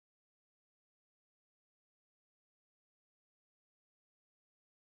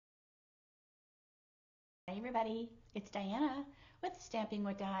Hi everybody, it's Diana with Stamping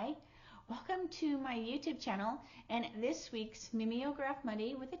with Di. Welcome to my YouTube channel and this week's Mimeograph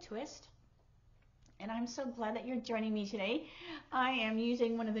Monday with a twist. And I'm so glad that you're joining me today. I am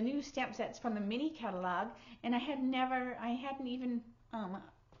using one of the new stamp sets from the mini catalog, and I hadn't even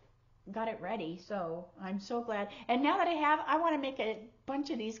got it ready, so I'm so glad. And now that I have, I want to make a bunch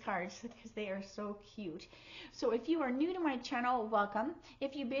of these cards because they are so cute. So if you are new to my channel, welcome.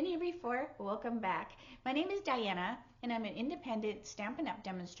 If you've been here before, welcome back. My name is Diana, and I'm an independent Stampin' Up!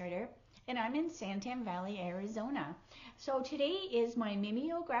 Demonstrator, and I'm in Santan Valley, Arizona. So today is my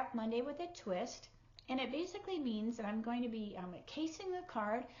Mimeograph Monday with a twist, and it basically means that I'm going to be casing the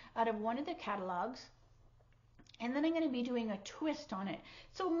card out of one of the catalogs, and then I'm going to be doing a twist on it.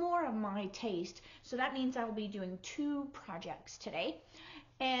 So more of my taste. So that means I'll be doing two projects today.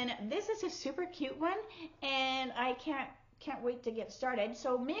 And this is a super cute one, and I can't wait to get started.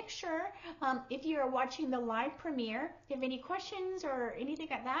 So make sure, if you're watching the live premiere, if you have any questions or anything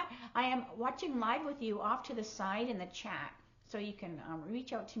like that, I am watching live with you off to the side in the chat. So you can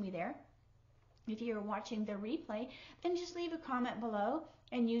reach out to me there. If you're watching the replay, then just leave a comment below,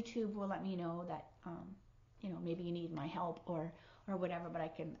 and YouTube will let me know that you know, maybe you need my help or whatever, but I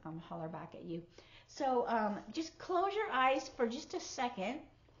can holler back at you. So just close your eyes for just a second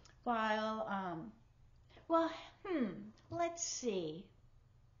while, let's see.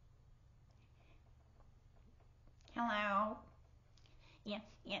 Hello. Yes,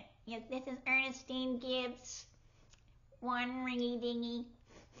 this is Ernestine Gibbs. 1 ringy dingy,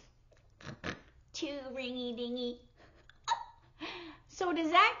 2 ringy dingy. So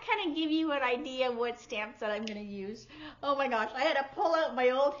does that kind of give you an idea of what stamps that I'm going to use? Oh my gosh, I had to pull out my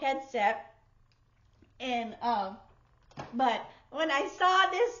old headset, and but when I saw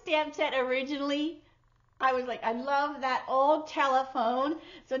this stamp set originally, I was like, I love that old telephone.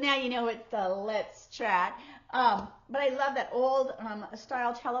 So now you know it's the Let's Chat. But I love that old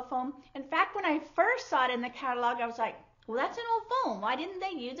style telephone. In fact, when I first saw it in the catalog, I was like, well, that's an old phone. Why didn't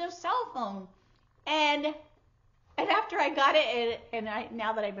they use a cell phone? And after I got it,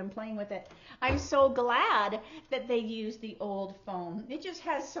 now that I've been playing with it, I'm so glad that they used the old phone. It just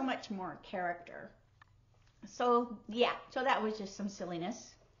has so much more character. So yeah, so that was just some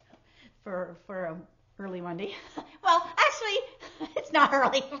silliness for early Monday. Well, actually, it's not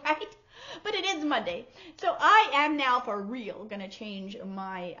early, right? But it is Monday. So I am now for real gonna change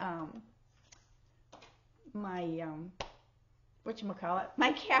my whatchamacallit,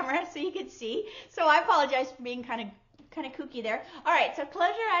 my camera so you can see. So I apologize for being kind of kooky there. All right, so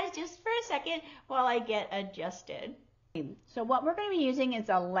close your eyes just for a second while I get adjusted. So what we're going to be using is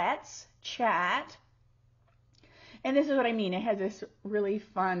a Let's Chat. And this is what I mean. It has this really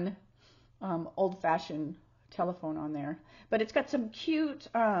fun old-fashioned telephone on there. But it's got some cute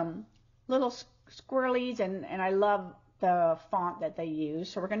little squirrelies, and I love the font that they use,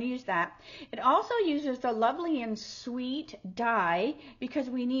 so we're going to use that. It also uses the Lovely and Sweet die because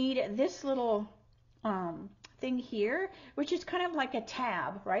we need this little thing here, which is kind of like a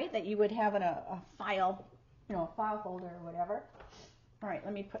tab, right, that you would have in a file, you know, a file folder or whatever. All right,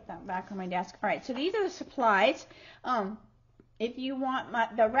 let me put that back on my desk. All right, so these are the supplies. If you want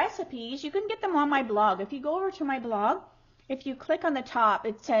the recipes, you can get them on my blog. If you go over to my blog, if you click on the top,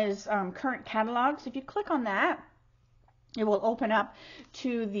 it says current catalogs. If you click on that, it will open up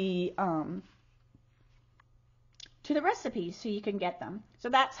to the recipes so you can get them. So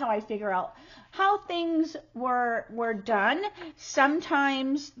that's how I figure out how things were done.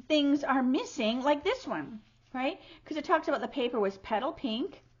 Sometimes things are missing, like this one, right? Because it talks about the paper was petal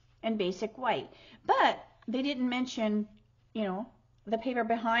pink and basic white, but they didn't mention, you know, the paper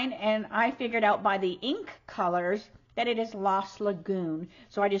behind, and I figured out by the ink colors that it is Lost Lagoon.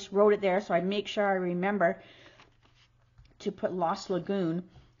 So I just wrote it there so I make sure I remember to put Lost Lagoon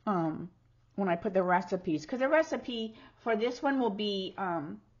when I put the recipes, because the recipe for this one will be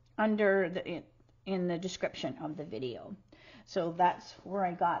in the description of the video. So that's where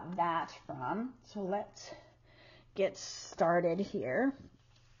I got that from. So let's get started here.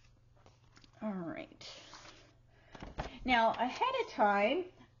 All right. Now ahead of time,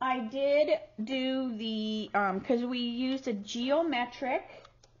 I did do the because we used a geometric.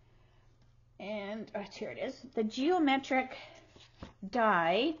 And here it is, the geometric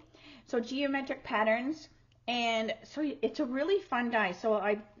die, so geometric patterns, and so it's a really fun die. So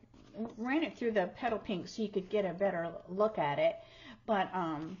I ran it through the petal pink so you could get a better look at it, but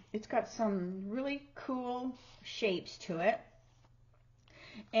it's got some really cool shapes to it,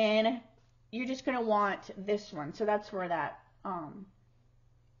 and you're just going to want this one. So that's where that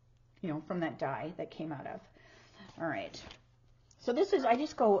you know, from that die that came out of. All right, so this is, I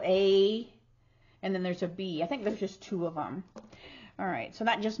just go A, and then there's a B. I think there's just 2 of them. All right, so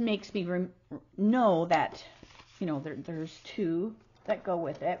that just makes me know that, you know, there's 2 that go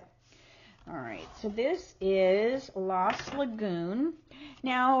with it. All right, so this is Lost Lagoon.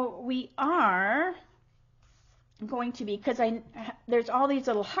 Now we are going to be, because there's all these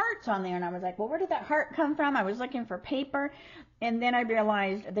little hearts on there, and I was like, well, where did that heart come from? I was looking for paper, and then I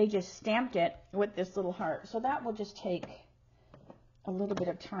realized they just stamped it with this little heart. So that will just take a little bit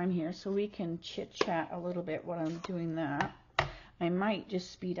of time here, so we can chit chat a little bit while I'm doing that. I might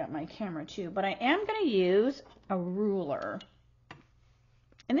just speed up my camera too, but I am going to use a ruler,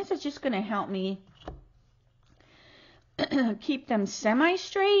 and this is just going to help me keep them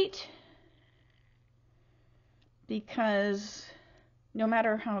semi-straight, because no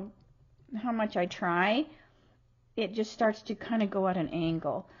matter how much I try, it just starts to kind of go at an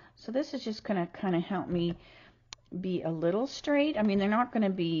angle. So this is just going to kind of help me be a little straight. I mean, they're not going to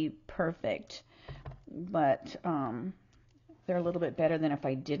be perfect, but they're a little bit better than if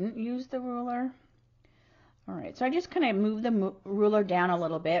I didn't use the ruler. All right, so I just kind of move the ruler down a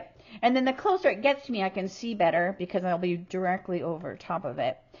little bit, and then the closer it gets to me, I can see better because I'll be directly over top of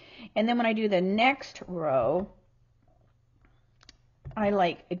it. And then when I do the next row, I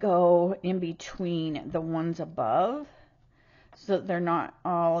like go in between the ones above so that they're not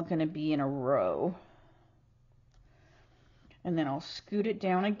all going to be in a row. And then I'll scoot it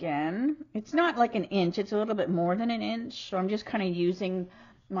down again. It's not like an inch, it's a little bit more than an inch. So I'm just kind of using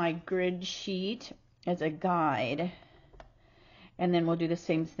my grid sheet as a guide. And then we'll do the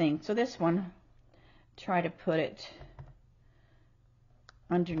same thing. So this one, try to put it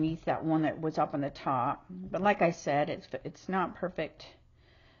underneath that one that was up on the top. But like I said, it's not perfect.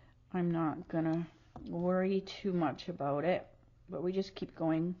 I'm not gonna worry too much about it, but we just keep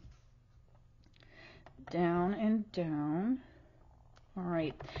going down and down. All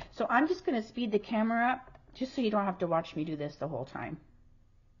right, so I'm just gonna speed the camera up just so you don't have to watch me do this the whole time.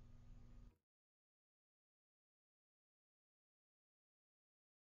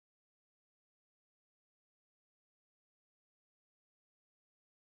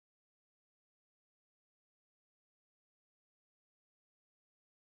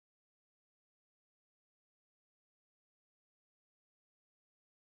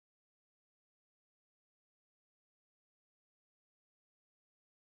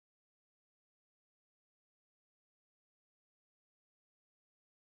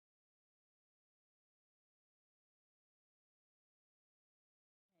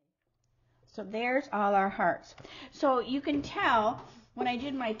 So there's all our hearts. So you can tell when I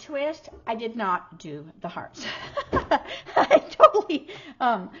did my twist, I did not do the hearts. I totally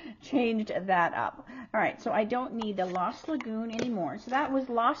changed that up. All right, so I don't need the Lost Lagoon anymore. So that was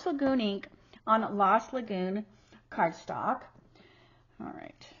Lost Lagoon ink on Lost Lagoon cardstock. All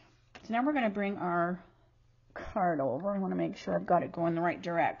right, so now we're going to bring our card over. I want to make sure I've got it going the right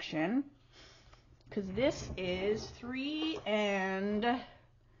direction, because this is 3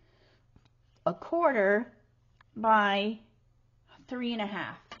 1/4 by 3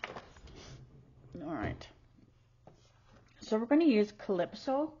 1/2. All right. So we're going to use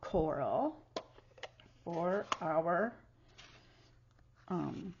Calypso Coral for our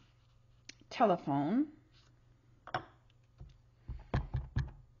telephone.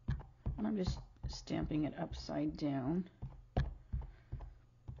 And I'm just stamping it upside down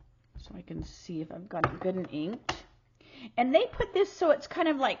so I can see if I've got it good and inked. And they put this so it's kind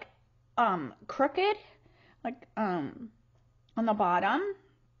of like crooked, like on the bottom.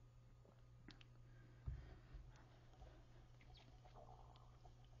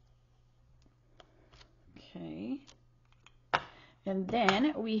 Okay, and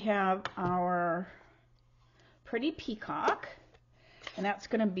then we have our pretty peacock, and that's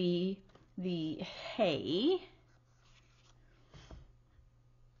going to be the hay.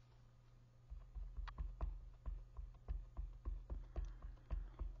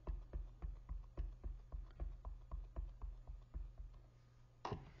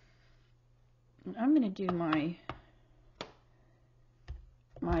 I'm going to do my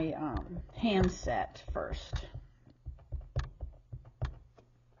hand set first.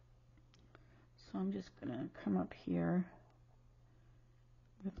 So I'm just going to come up here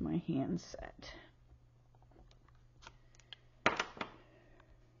with my hand set.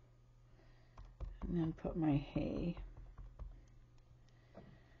 And then put my hay.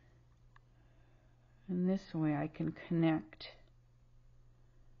 And this way I can connect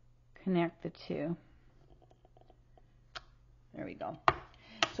the two. There we go.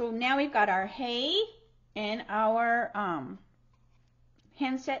 So now we've got our hay and our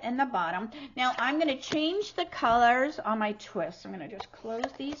handset in the bottom. Now I'm going to change the colors on my twist. I'm going to just close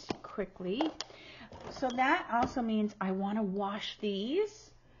these quickly. So that also means I want to wash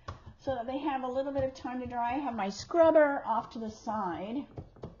these so that they have a little bit of time to dry. I have my scrubber off to the side.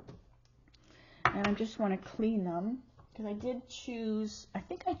 And I just want to clean them because I did choose, I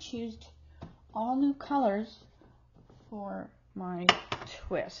think I chose all new colors for my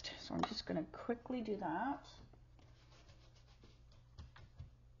twist. So I'm just going to quickly do that.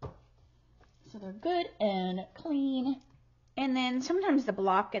 So they're good and clean. And then sometimes the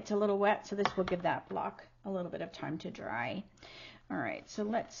block gets a little wet, so this will give that block a little bit of time to dry. All right, so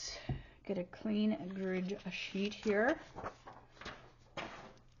let's get a clean grid sheet here.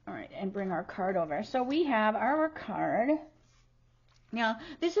 All right, and bring our card over. So we have our card. Now,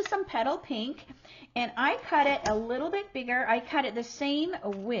 this is some petal pink, and I cut it a little bit bigger. I cut it the same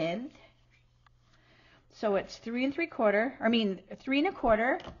width. So it's 3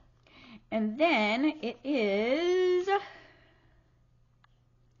 1/4, and then it is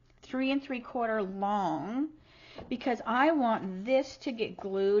 3 3/4 long, because I want this to get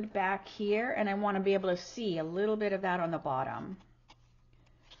glued back here, and I want to be able to see a little bit of that on the bottom.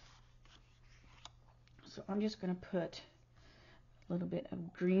 So I'm just going to put a little bit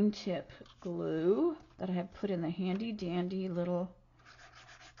of green tip glue that I have put in the handy dandy little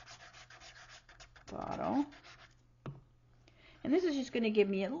bottle. And this is just going to give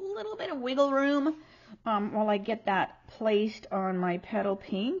me a little bit of wiggle room while I get that placed on my petal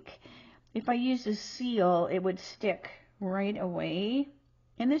pink. If I use a seal, it would stick right away.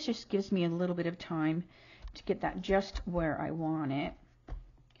 And this just gives me a little bit of time to get that just where I want it.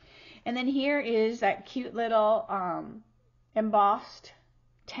 And then here is that cute little embossed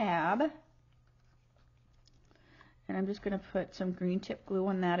tab. And I'm just going to put some green tip glue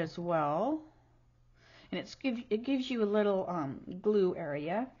on that as well. And it gives you a little glue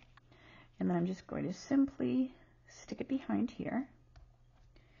area. And then I'm just going to simply stick it behind here,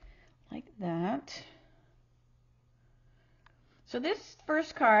 like that. So this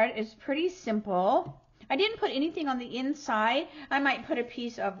first card is pretty simple. I didn't put anything on the inside. I might put a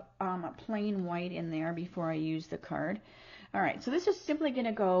piece of plain white in there before I use the card. All right, so this is simply going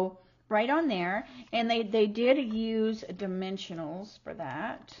to go right on there. And they did use dimensionals for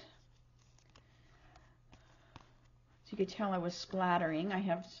that. So you could tell I was splattering. I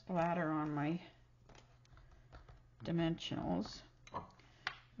have splatter on my dimensionals.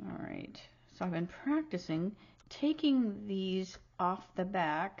 All right, so I've been practicing taking these off the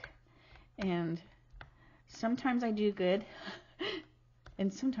back, and sometimes I do good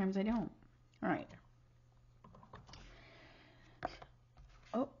and sometimes I don't. All right.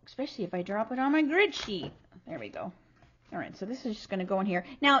 Oh, especially if I drop it on my grid sheet. There we go. All right, so this is just going to go in here.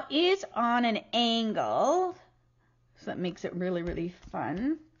 Now it is on an angle, so that makes it really, really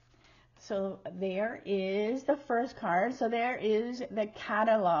fun. So there is the first card. So there is the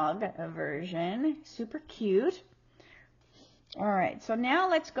catalog version. Super cute. All right, so now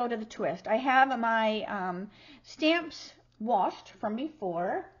let's go to the twist. I have my stamps washed from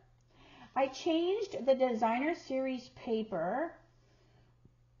before. I changed the designer series paper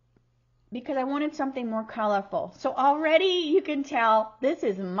because I wanted something more colorful. So already you can tell this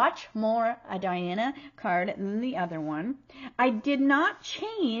is much more a Diana card than the other one. I did not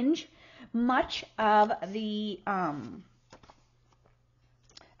change much of the I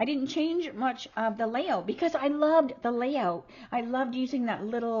didn't change much of the layout because I loved the layout. I loved using that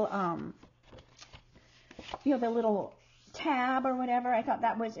little you know, the little tab or whatever. I thought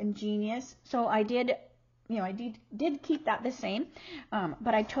that was ingenious. So I did, you know, I did keep that the same,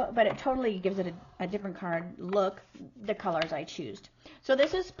 but it totally gives it a different card look, the colors I choose. So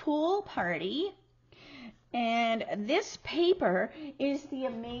this is Pool Party. And this paper is the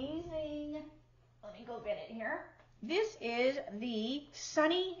amazing, let me go get it here. This is the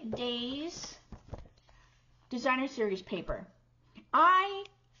Sunny Days Designer Series paper. I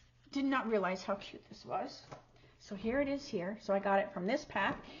did not realize how cute this was. So here it is here. So I got it from this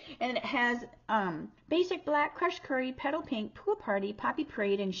pack. And it has basic black, crushed curry, petal pink, pool party, poppy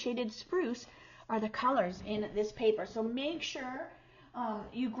parade, and shaded spruce are the colors in this paper. So make sure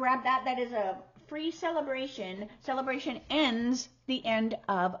you grab that. That is a free celebration. Celebration ends the end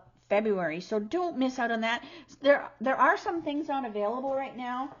of February, so don't miss out on that. There are some things not available right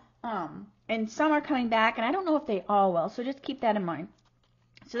now, and some are coming back, and I don't know if they all will, so just keep that in mind.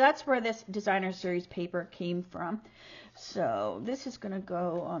 So that's where this designer series paper came from. So this is going to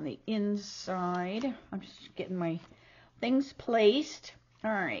go on the inside. I'm just getting my things placed.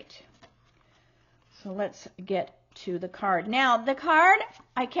 All right, so let's get to the card. Now the card,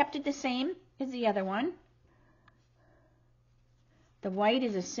 I kept it the same as the other one. The white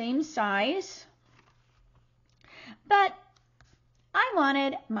is the same size, but I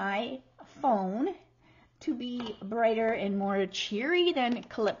wanted my phone to be brighter and more cheery than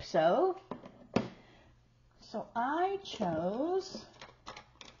Calypso. So I chose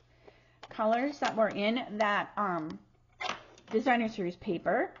colors that were in that designer series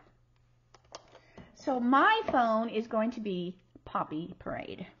paper. So my phone is going to be Poppy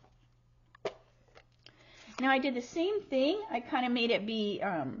Parade. Now I did the same thing. I kind of made it be,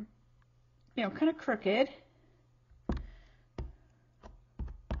 you know, kind of crooked.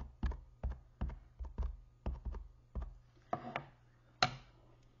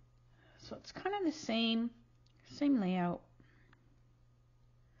 So it's kind of the same layout.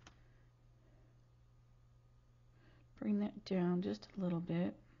 Bring that down just a little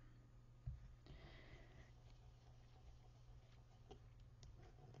bit.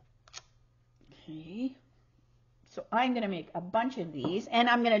 Okay. So I'm going to make a bunch of these, and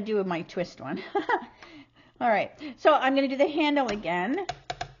I'm going to do my twist one. All right. So I'm going to do the handle again,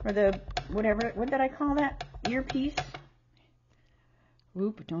 or the whatever. What did I call that? Earpiece.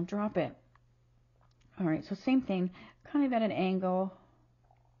 Whoop! Don't drop it. All right. So same thing, kind of at an angle.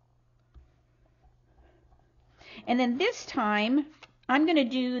 And then this time I'm going to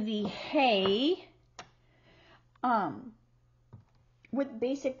do the hay with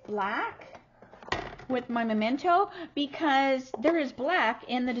basic black. With my Memento, because there is black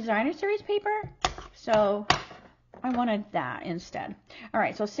in the designer series paper, so I wanted that instead. All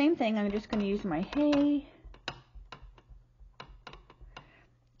right, so same thing. I'm just going to use my hay,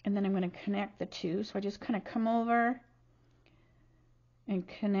 and then I'm going to connect the two. So I just kind of come over and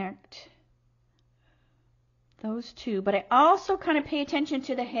connect those two, but I also kind of pay attention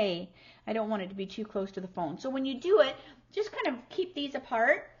to the hay. I don't want it to be too close to the phone. So when you do it, just kind of keep these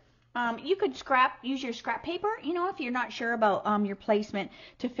apart. You could use your scrap paper, you know, if you're not sure about your placement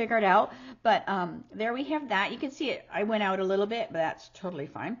to figure it out. But there we have that. You can see it. I went out a little bit, but that's totally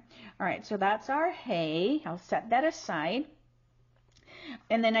fine. All right, so that's our hay. I'll set that aside.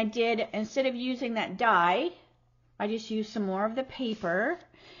 And then I did, instead of using that die, I just used some more of the paper.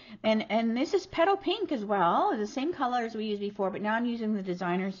 And this is petal pink as well, the same color as we used before, but now I'm using the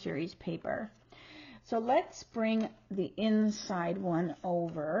designer series paper. So let's bring the inside one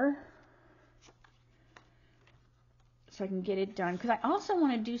over so I can get it done, because I also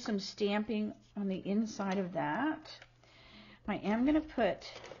want to do some stamping on the inside of that. I am going to put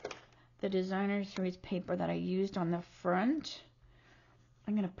the designer series paper that I used on the front.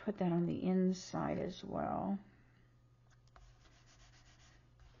 I'm going to put that on the inside as well.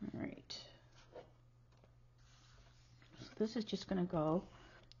 All right. So this is just going to go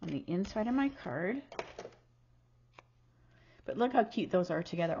on the inside of my card. But look how cute those are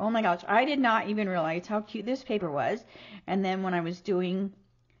together. Oh my gosh, I did not even realize how cute this paper was. And then when I was doing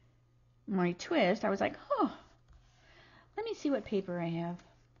my twist, I was like, oh, let me see what paper I have.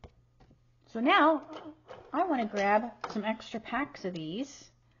 So now I want to grab some extra packs of these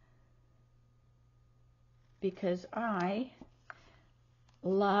because I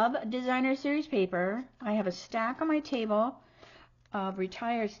love designer series paper. I have a stack on my table of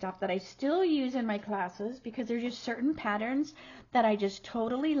retired stuff that I still use in my classes because there's just certain patterns that I just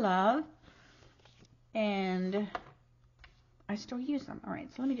totally love and I still use them. All right,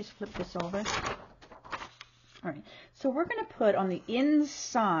 so let me just flip this over. All right, so we're going to put on the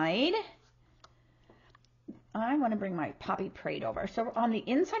inside, I want to bring my Poppy Parade over. So on the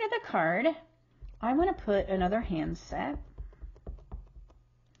inside of the card, I want to put another hand set.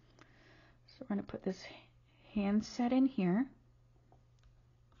 So we're going to put this hand set in here.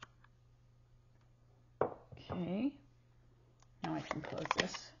 Okay, now I can close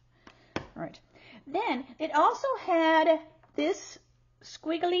this. All right, then it also had this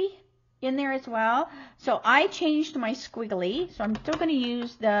squiggly in there as well. So I changed my squiggly, so I'm still going to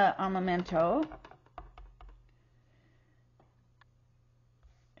use the Memento.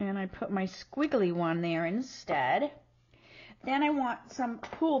 And I put my squiggly one there instead. Then I want some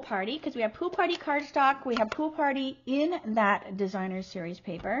Pool Party, because we have Pool Party cardstock. We have Pool Party in that designer series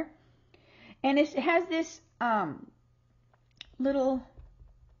paper. And it has this little,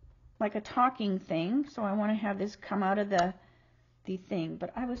 like a talking thing. So I want to have this come out of the thing.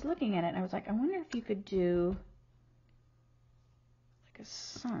 But I was looking at it and I was like, I wonder if you could do like a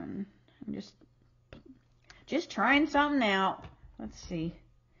sun. I'm just trying something out. Let's see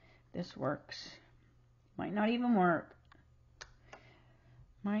if this works. Might not even work.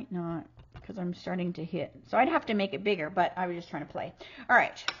 Might not, because I'm starting to hit. So I'd have to make it bigger, but I was just trying to play. All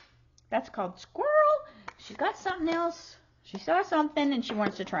right. That's called Squirrel. She's got something else. She saw something and she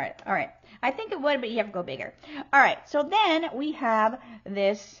wants to try it. All right. I think it would, but you have to go bigger. All right. So then we have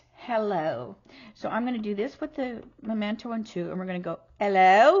this hello. So I'm going to do this with the Memento one too. And we're going to go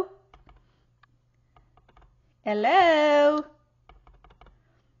hello. Hello.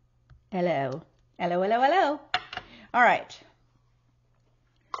 Hello. Hello, hello, hello. All right.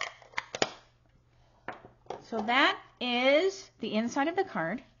 So that is the inside of the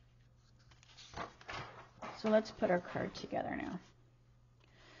card. So let's put our card together now.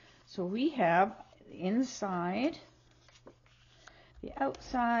 So we have the inside, the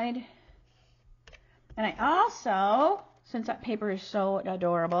outside, and I also, since that paper is so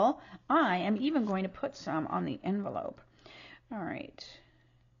adorable, I am even going to put some on the envelope. All right.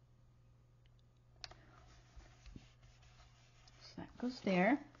 So that goes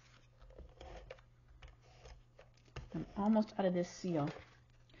there. I'm almost out of this seal.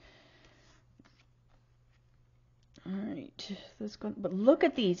 All right, let's go. But look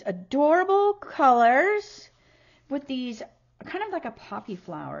at these adorable colors with these, kind of like a poppy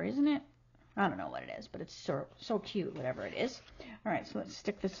flower, isn't it? I don't know what it is, but it's so cute, whatever it is. All right, so let's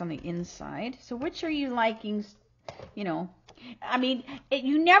stick this on the inside. So which are you liking? You know, I mean,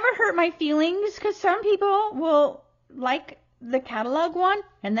 you never hurt my feelings, because some people will like the catalog one,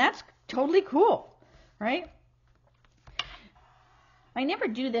 and that's totally cool, right? I never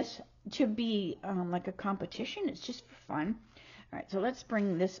do this to be like a competition. It's just for fun. All right, so let's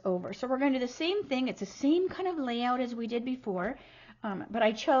bring this over. So we're going to do the same thing. It's the same kind of layout as we did before, but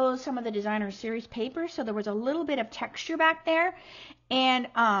I chose some of the designer series paper, so there was a little bit of texture back there, and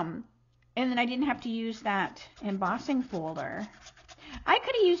then I didn't have to use that embossing folder. I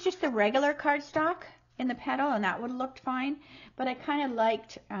could have used just the regular cardstock in the petal, and that would have looked fine, but I kind of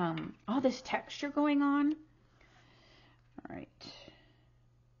liked all this texture going on. All right.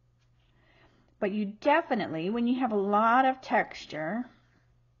 But you definitely, when you have a lot of texture,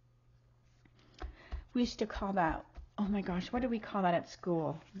 we used to call that, oh my gosh, what did we call that at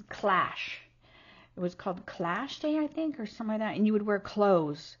school? Clash. It was called Clash Day, I think, or something like that. And you would wear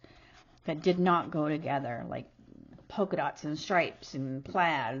clothes that did not go together, like polka dots and stripes and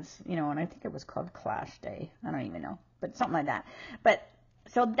plaids, you know, and I think it was called Clash Day. I don't even know, but something like that. But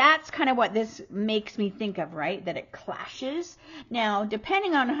so that's kind of what this makes me think of, right? That it clashes. Now,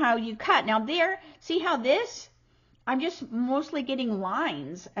 depending on how you cut. Now there, see how this, I'm just mostly getting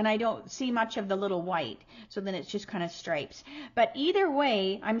lines, and I don't see much of the little white. So then it's just kind of stripes. But either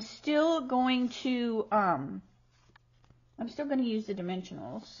way, I'm still going to use the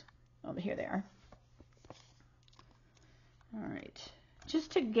dimensionals. Oh, here they are. All right.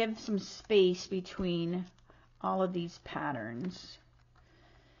 Just to give some space between all of these patterns.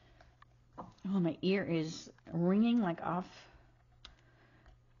 Oh, my ear is ringing like off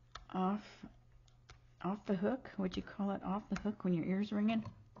the hook. What'd you call it? Off the hook when your ear's ringing?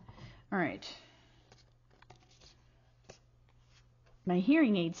 All right. My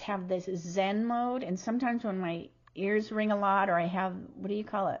hearing aids have this Zen mode, and sometimes when my ears ring a lot, or I have, what do you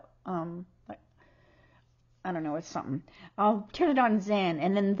call it? Like, I don't know, it's something. I'll turn it on Zen,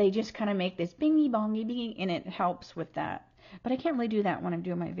 and then they just kind of make this bingy bongy bingy, and it helps with that. But I can't really do that when I'm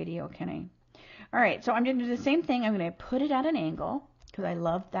doing my video, can I? All right, so I'm going to do the same thing. I'm going to put it at an angle because I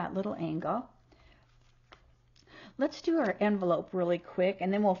love that little angle. Let's do our envelope really quick,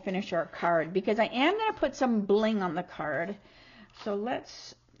 and then we'll finish our card because I am going to put some bling on the card. So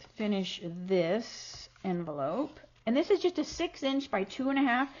let's finish this envelope. And this is just a 6" by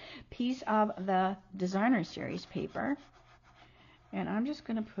 2.5 piece of the designer series paper. And I'm just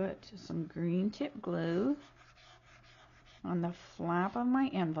going to put some green tip glue on the flap of my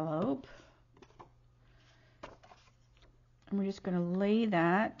envelope. And we're just going to lay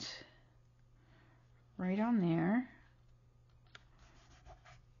that right on there.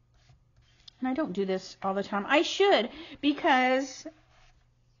 And I don't do this all the time. I should, because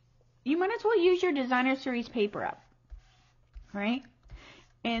you might as well use your designer series paper up, right?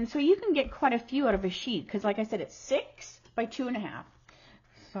 And so you can get quite a few out of a sheet, because like I said, it's 6 by 2.5.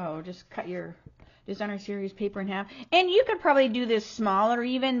 So just cut your designer series paper in half. And you could probably do this smaller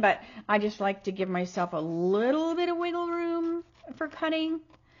even, but I just like to give myself a little bit of wiggle room for cutting.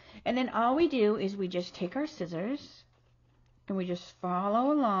 And then all we do is we just take our scissors and we just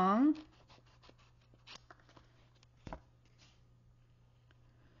follow along.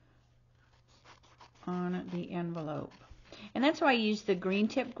 On the envelope. And that's why I use the green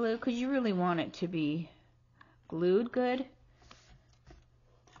tip glue, because you really want it to be glued good.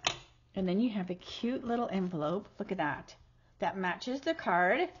 And then you have a cute little envelope. Look at that. That matches the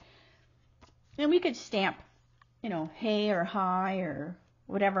card. And we could stamp, you know, hey or hi or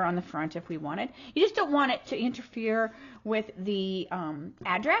whatever on the front if we wanted. You just don't want it to interfere with the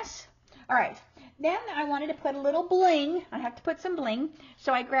address. All right. Then I wanted to put a little bling. I have to put some bling.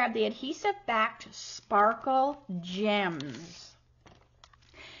 So I grabbed the adhesive backed sparkle gems.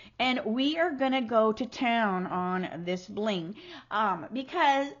 and we are going to go to town on this bling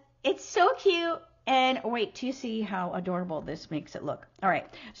because it's so cute. And wait to see how adorable this makes it look. All right,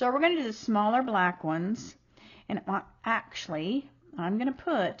 so we're going to do the smaller black ones. And actually, I'm going to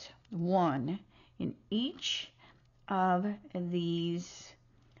put one in each of these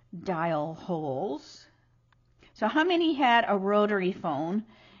dial holes. So how many had a rotary phone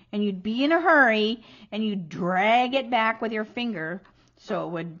and you'd be in a hurry and you'd drag it back with your finger so it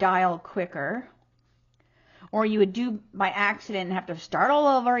would dial quicker? Or you would do by accident and have to start all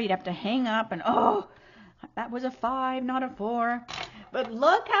over. You'd have to hang up and, oh, that was a 5, not a 4. But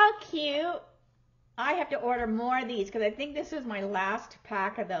look how cute. I have to order more of these because I think this is my last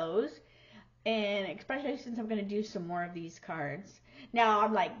pack of those. And especially since I'm going to do some more of these cards. Now,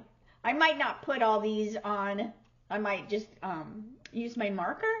 I'm like, I might not put all these on. I might just use my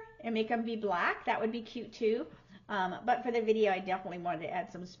marker and make them be black. That would be cute too. But for the video, I definitely wanted to add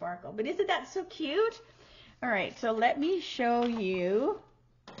some sparkle. But isn't that so cute? All right, so let me show you.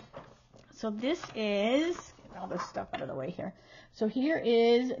 So this is, get all this stuff out of the way here. So here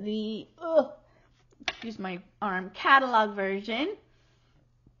is the, excuse my arm, catalog version.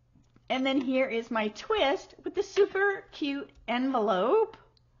 And then here is my twist with the super cute envelope.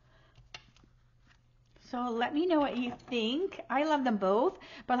 So let me know what you think. I love them both.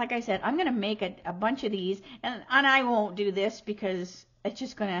 But like I said, I'm going to make a bunch of these. And I won't do this because it's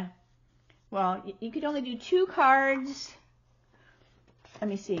just going to, well, you could only do 2 cards. Let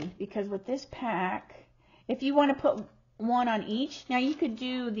me see. Because with this pack, if you want to put one on each, now you could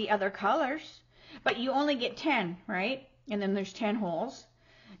do the other colors. But you only get 10, right? And then there's 10 holes.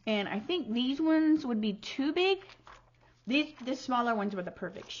 And I think these ones would be too big. The smaller ones were the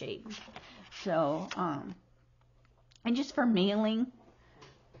perfect shape. So, and just for mailing,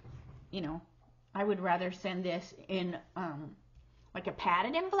 you know, I would rather send this in like a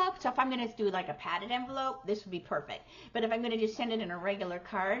padded envelope. So if I'm going to do like a padded envelope, this would be perfect. But if I'm going to just send it in a regular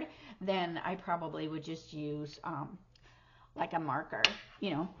card, then I probably would just use like a marker,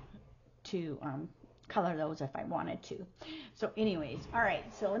 you know, to color those if I wanted to. So anyways, all right,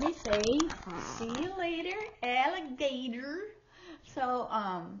 so let me say, see you later, alligator. So,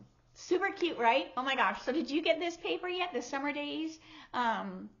 super cute, right? Oh my gosh. So did you get this paper yet? The Summer Days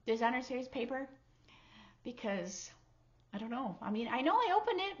Designer Series paper? Because, I don't know. I mean, I know I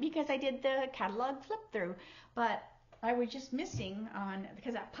opened it because I did the catalog flip through, but I was just missing on,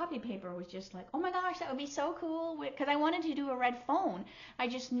 because that puppy paper was just like, oh my gosh, that would be so cool. Because I wanted to do a red phone. I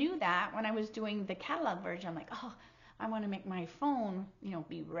just knew that when I was doing the catalog version. I'm like, oh, I want to make my phone, you know,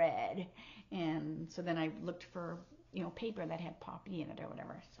 be red. And so then I looked for, you know, paper that had poppy in it or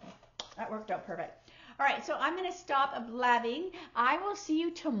whatever. So that worked out perfect. All right, so I'm going to stop blabbing. I will see you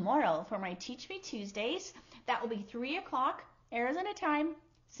tomorrow for my Teach Me Tuesdays. That will be 3 o'clock Arizona time,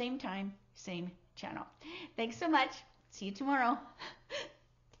 same channel. Thanks so much. See you tomorrow.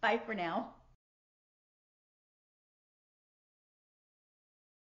 Bye for now.